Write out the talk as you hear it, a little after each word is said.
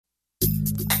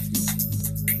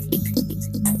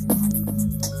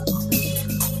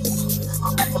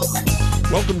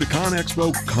Welcome to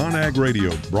ConExpo ConAg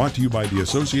Radio, brought to you by the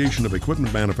Association of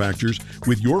Equipment Manufacturers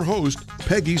with your host,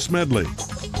 Peggy Smedley.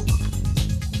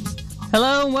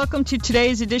 Hello and welcome to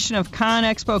today's edition of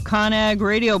ConExpo ConAg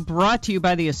Radio, brought to you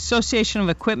by the Association of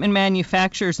Equipment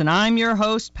Manufacturers, and I'm your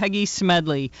host, Peggy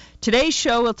Smedley. Today's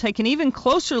show will take an even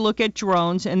closer look at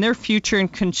drones and their future in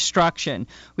construction.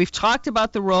 We've talked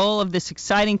about the role of this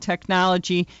exciting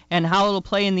technology and how it'll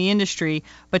play in the industry,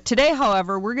 but today,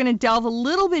 however, we're going to delve a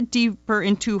little bit deeper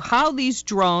into how these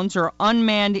drones, or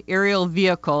unmanned aerial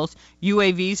vehicles,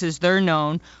 UAVs as they're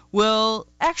known, will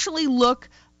actually look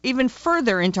even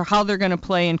further into how they're going to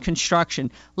play in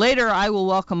construction. Later, I will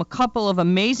welcome a couple of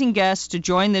amazing guests to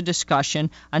join the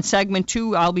discussion. On segment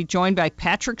 2, I'll be joined by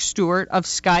Patrick Stewart of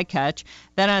Skycatch.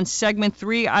 Then on segment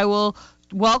 3, I will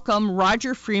welcome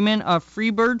Roger Freeman of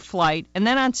Freebird Flight. And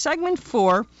then on segment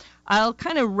 4, I'll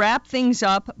kind of wrap things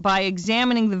up by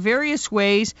examining the various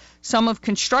ways some of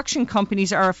construction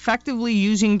companies are effectively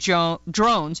using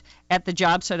drones at the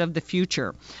job site of the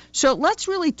future. So let's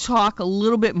really talk a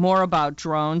little bit more about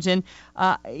drones, and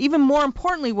even more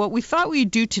importantly, what we thought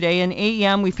we'd do today in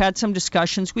AEM. We've had some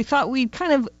discussions. We thought we'd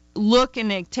kind of look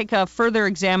and take a further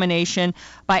examination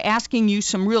by asking you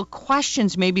some real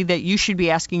questions maybe that you should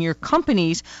be asking your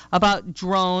companies about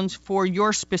drones for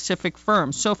your specific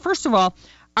firm. So first of all,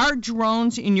 are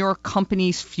drones in your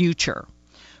company's future?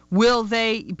 Will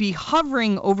they be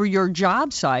hovering over your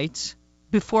job sites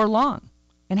before long?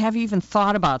 And have you even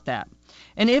thought about that?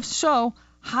 And if so,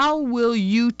 how will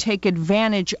you take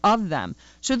advantage of them?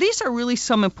 So these are really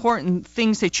some important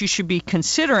things that you should be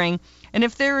considering. And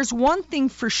if there is one thing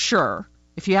for sure,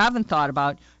 if you haven't thought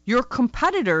about, your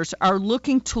competitors are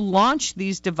looking to launch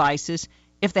these devices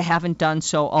if they haven't done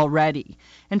so already.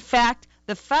 In fact,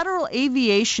 the Federal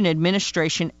Aviation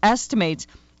Administration estimates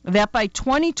that by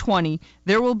 2020,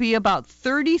 there will be about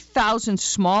 30,000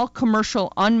 small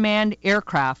commercial unmanned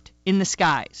aircraft in the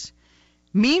skies.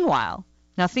 Meanwhile,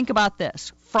 now think about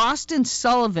this. Frost &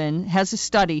 Sullivan has a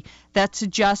study that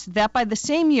suggests that by the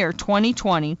same year,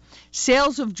 2020,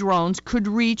 sales of drones could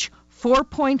reach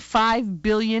 $4.5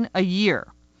 billion a year.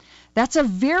 That's a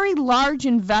very large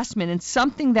investment in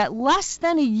something that less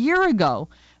than a year ago,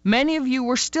 many of you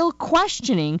were still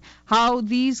questioning how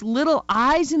these little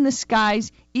eyes in the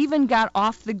skies even got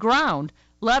off the ground,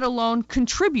 let alone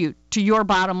contribute to your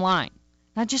bottom line.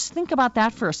 Now just think about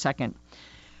that for a second.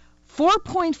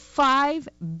 $4.5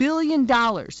 billion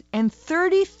and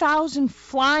 30,000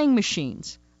 flying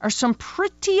machines are some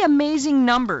pretty amazing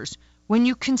numbers when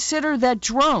you consider that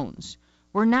drones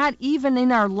were not even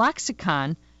in our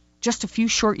lexicon just a few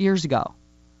short years ago.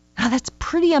 Now that's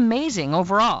pretty amazing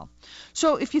overall.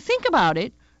 So if you think about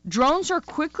it, drones are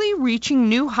quickly reaching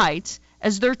new heights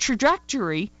as their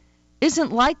trajectory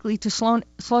isn't likely to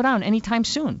slow down anytime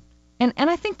soon. And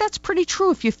I think that's pretty true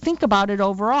if you think about it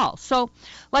overall. So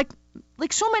like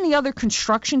so many other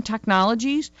construction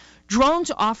technologies, drones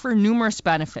offer numerous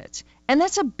benefits. And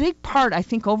that's a big part, I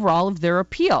think, overall of their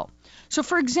appeal. So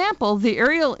for example, the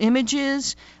aerial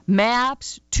images,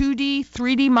 maps, 2D,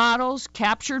 3D models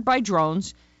captured by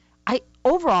drones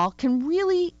overall can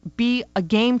really be a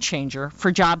game changer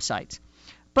for job sites.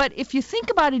 But if you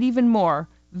think about it even more,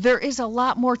 there is a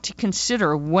lot more to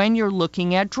consider when you're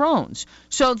looking at drones.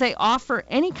 So they offer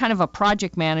any kind of a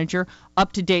project manager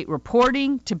up-to-date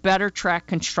reporting to better track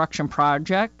construction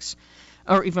projects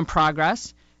or even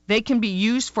progress. They can be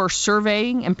used for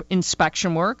surveying and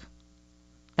inspection work.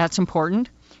 That's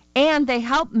important. And they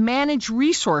help manage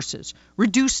resources,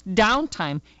 reduce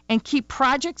downtime, and keep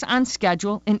projects on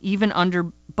schedule and even under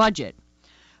budget.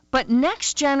 But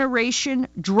next generation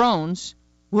drones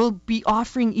will be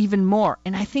offering even more,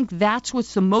 and I think that's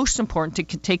what's the most important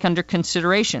to take under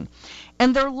consideration.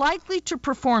 And they're likely to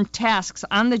perform tasks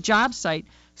on the job site,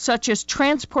 such as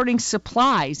transporting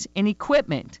supplies and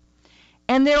equipment.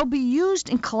 And they'll be used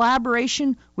in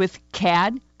collaboration with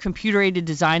CAD, computer-aided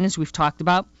design, as we've talked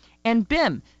about, and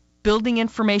BIM, building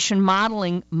information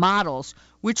modeling models,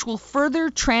 which will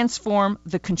further transform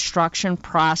the construction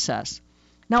process.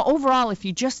 Now, overall, if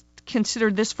you just consider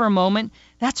this for a moment,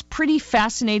 that's pretty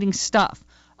fascinating stuff.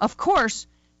 Of course,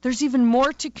 there's even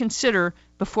more to consider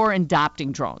before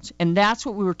adopting drones, and that's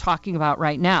what we were talking about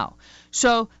right now.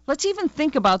 So let's even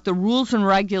think about the rules and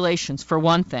regulations for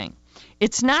one thing.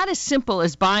 It's not as simple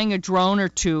as buying a drone or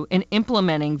two and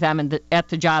implementing them at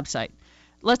the job site.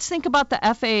 Let's think about the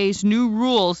FAA's new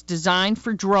rules designed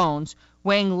for drones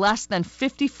weighing less than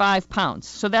 55 pounds.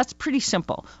 So that's pretty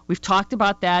simple. We've talked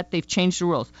about that. They've changed the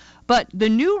rules. But the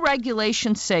new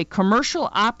regulations say commercial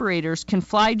operators can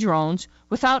fly drones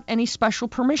without any special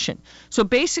permission. So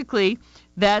basically,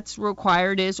 that's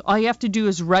required is all you have to do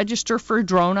is register for a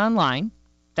drone online.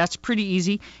 That's pretty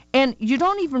easy. And you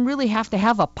don't even really have to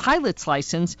have a pilot's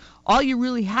license. All you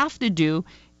really have to do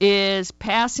is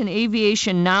pass an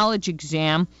aviation knowledge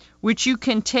exam, which you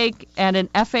can take at an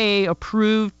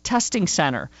FAA-approved testing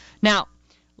center. Now,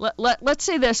 let's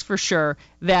say this for sure,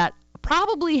 that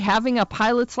probably having a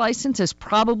pilot's license is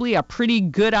probably a pretty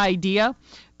good idea,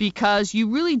 because you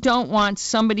really don't want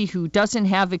somebody who doesn't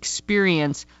have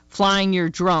experience flying your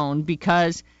drone,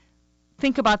 because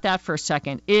think about that for a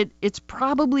second. It's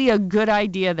probably a good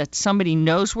idea that somebody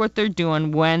knows what they're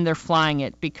doing when they're flying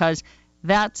it, because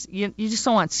you just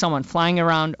don't want someone flying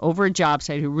around over a job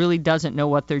site who really doesn't know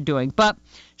what they're doing. But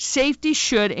safety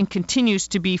should and continues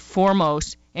to be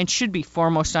foremost, and should be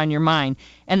foremost on your mind.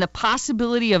 And the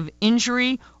possibility of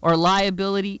injury or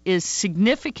liability is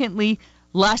significantly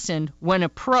lessened when a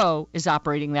pro is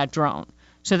operating that drone.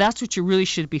 So that's what you really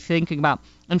should be thinking about.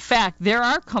 In fact, there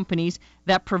are companies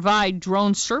that provide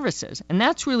drone services, and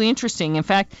that's really interesting. In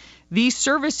fact, these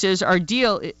services are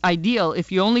ideal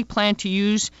if you only plan to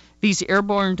use these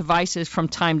airborne devices from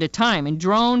time to time. And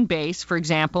DroneBase, for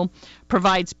example,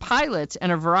 provides pilots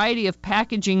and a variety of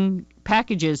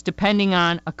packages depending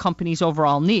on a company's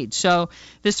overall needs. So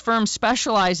this firm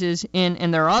specializes in,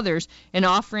 and there are others, in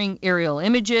offering aerial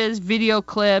images, video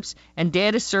clips, and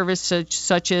data services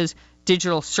such as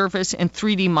digital surface and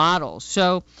 3D models.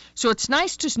 So it's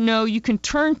nice to know you can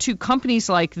turn to companies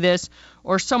like this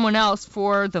or someone else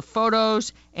for the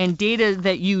photos and data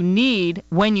that you need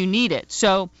when you need it.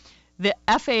 So the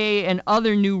FAA and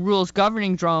other new rules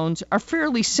governing drones are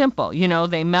fairly simple.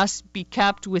 They must be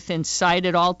kept within sight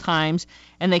at all times,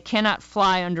 and they cannot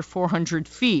fly under 400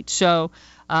 feet. So,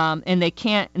 and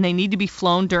they need to be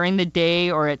flown during the day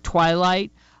or at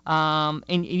twilight.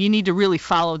 And you need to really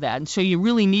follow that. And so you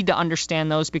really need to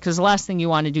understand those, because the last thing you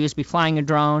want to do is be flying a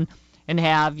drone and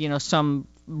have, some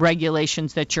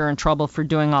regulations that you're in trouble for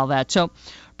doing all that. So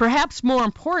perhaps more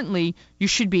importantly, you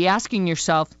should be asking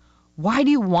yourself, why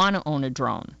do you want to own a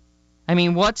drone? I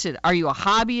mean, what's it? Are you a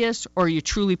hobbyist or are you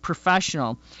truly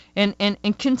professional? And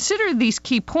consider these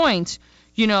key points.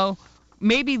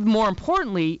 Maybe more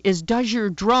importantly is, does your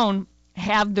drone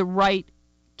have the right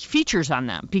features on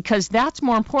them? Because that's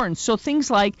more important. So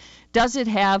things like, does it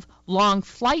have long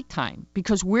flight time?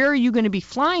 Because where are you going to be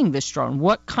flying this drone?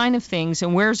 What kind of things,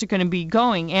 and where is it going to be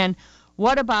going? And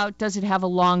what about, does it have a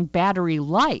long battery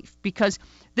life? Because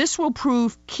this will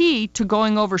prove key to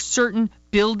going over certain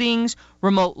buildings,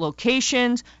 remote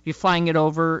locations. You're flying it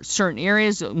over certain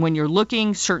areas when you're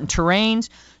looking, certain terrains.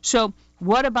 So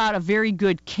what about a very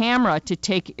good camera to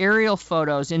take aerial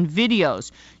photos and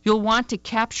videos? You'll want to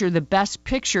capture the best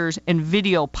pictures and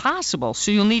video possible,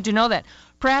 so you'll need to know that.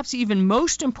 Perhaps even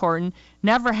most important,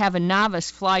 never have a novice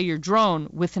fly your drone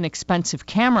with an expensive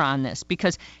camera on this,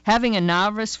 because having a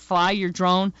novice fly your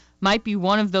drone might be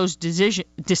one of those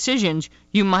decisions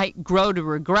you might grow to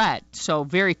regret so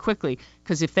very quickly,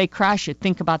 because if they crash it,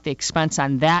 think about the expense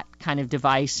on that kind of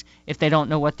device if they don't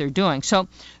know what they're doing. So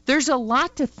there's a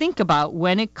lot to think about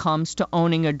when it comes to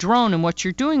owning a drone and what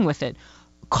you're doing with it.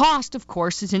 Cost, of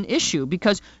course, is an issue,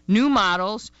 because new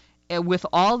models with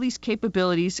all these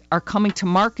capabilities are coming to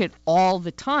market all the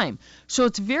time. So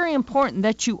it's very important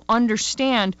that you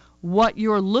understand what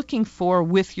you're looking for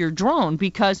with your drone,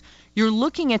 because you're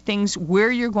looking at things where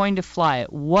you're going to fly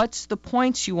it, what's the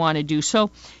points you want to do.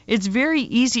 So it's very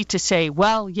easy to say,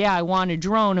 well, yeah, I want a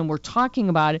drone, and we're talking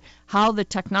about it, how the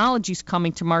technology's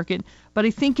coming to market. But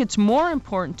I think it's more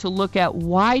important to look at,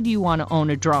 why do you want to own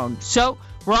a drone? So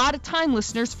we're out of time,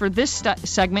 listeners, for this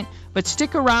segment, but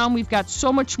stick around. We've got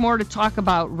so much more to talk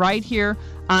about right here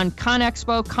on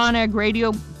ConExpo, ConAg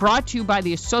Radio, brought to you by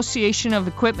the Association of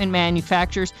Equipment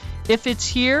Manufacturers. If it's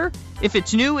here, if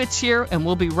it's new, it's here, and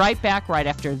we'll be right back right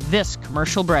after this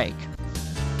commercial break.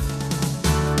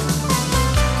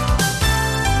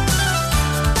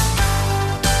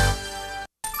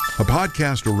 A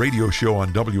podcast or radio show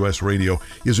on WS Radio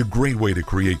is a great way to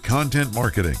create content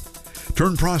marketing.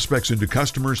 Turn prospects into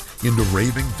customers into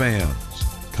raving fans.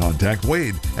 Contact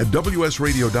Wade at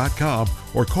WSRadio.com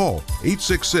or call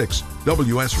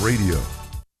 866-WS-RADIO.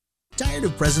 Tired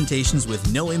of presentations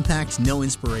with no impact, no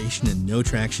inspiration, and no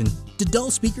traction? Do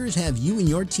dull speakers have you and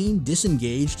your team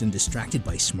disengaged and distracted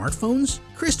by smartphones?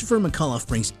 Christopher McCullough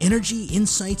brings energy,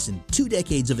 insights, and 2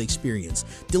 decades of experience,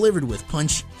 delivered with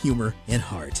punch, humor, and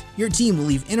heart. Your team will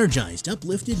leave energized,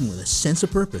 uplifted, and with a sense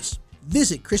of purpose.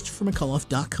 Visit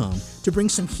ChristopherMcCullough.com to bring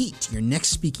some heat to your next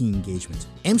speaking engagement.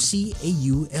 MCAULIFFE.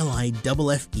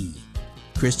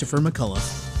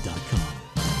 ChristopherMcCullough.com.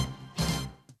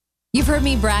 You've heard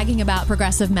me bragging about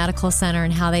Progressive Medical Center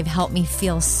and how they've helped me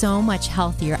feel so much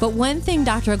healthier. But one thing,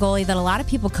 Dr. Agoli, that a lot of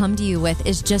people come to you with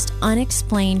is just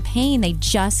unexplained pain. They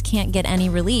just can't get any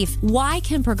relief. Why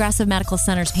can Progressive Medical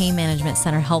Center's Pain Management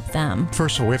Center help them?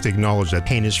 First of all, we have to acknowledge that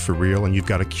pain is for real, and you've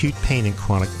got acute pain and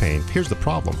chronic pain. Here's the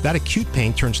problem. That acute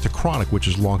pain turns to chronic, which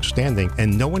is long-standing,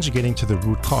 and no one's getting to the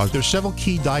root cause. There's several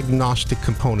key diagnostic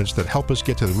components that help us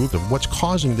get to the root of what's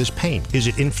causing this pain. Is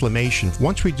it inflammation?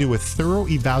 Once we do a thorough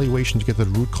evaluation to get to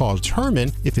the root cause, determine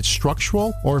if it's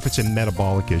structural or if it's a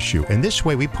metabolic issue. And this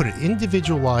way, we put an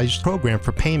individualized program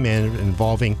for pain management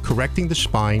involving correcting the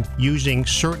spine, using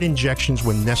certain injections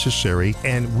when necessary,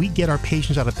 and we get our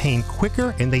patients out of pain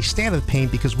quicker, and they stay out of pain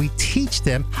because we teach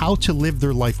them how to live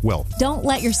their life well. Don't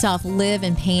let yourself live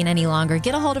in pain any longer.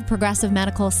 Get a hold of Progressive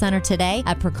Medical Center today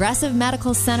at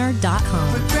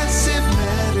progressivemedicalcenter.com. Progressive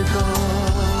Medical,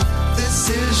 this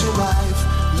is your life,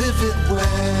 live it well.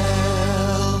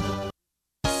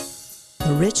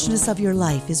 The richness of your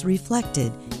life is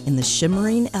reflected in the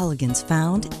shimmering elegance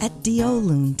found at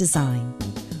Deolune Design.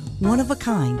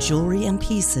 One-of-a-kind jewelry and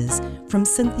pieces from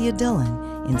Cynthia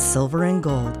Dillon in silver and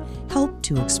gold help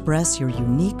to express your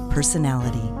unique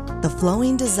personality. The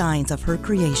flowing designs of her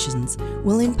creations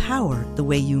will empower the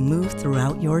way you move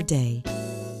throughout your day.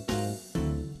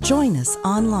 Join us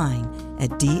online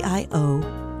at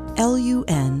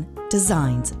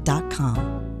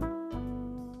DIOLUNdesigns.com.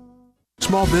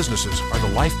 Small businesses are the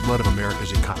lifeblood of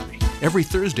America's economy. Every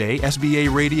Thursday, SBA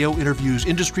Radio interviews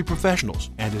industry professionals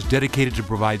and is dedicated to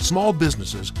provide small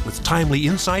businesses with timely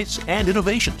insights and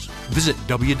innovations. Visit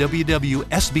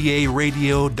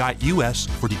www.sbaradio.us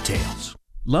for details.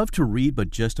 Love to read but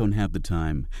just don't have the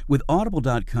time? With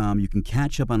Audible.com, you can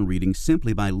catch up on reading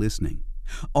simply by listening.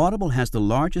 Audible has the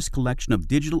largest collection of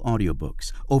digital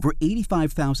audiobooks, over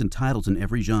 85,000 titles in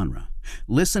every genre.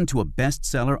 Listen to a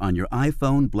bestseller on your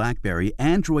iPhone, BlackBerry,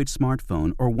 Android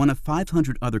smartphone, or one of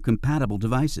 500 other compatible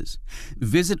devices.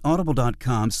 Visit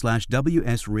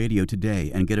audible.com/WSRadio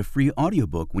today and get a free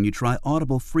audiobook when you try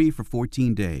Audible free for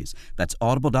 14 days. That's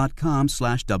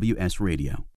audible.com/WSRadio.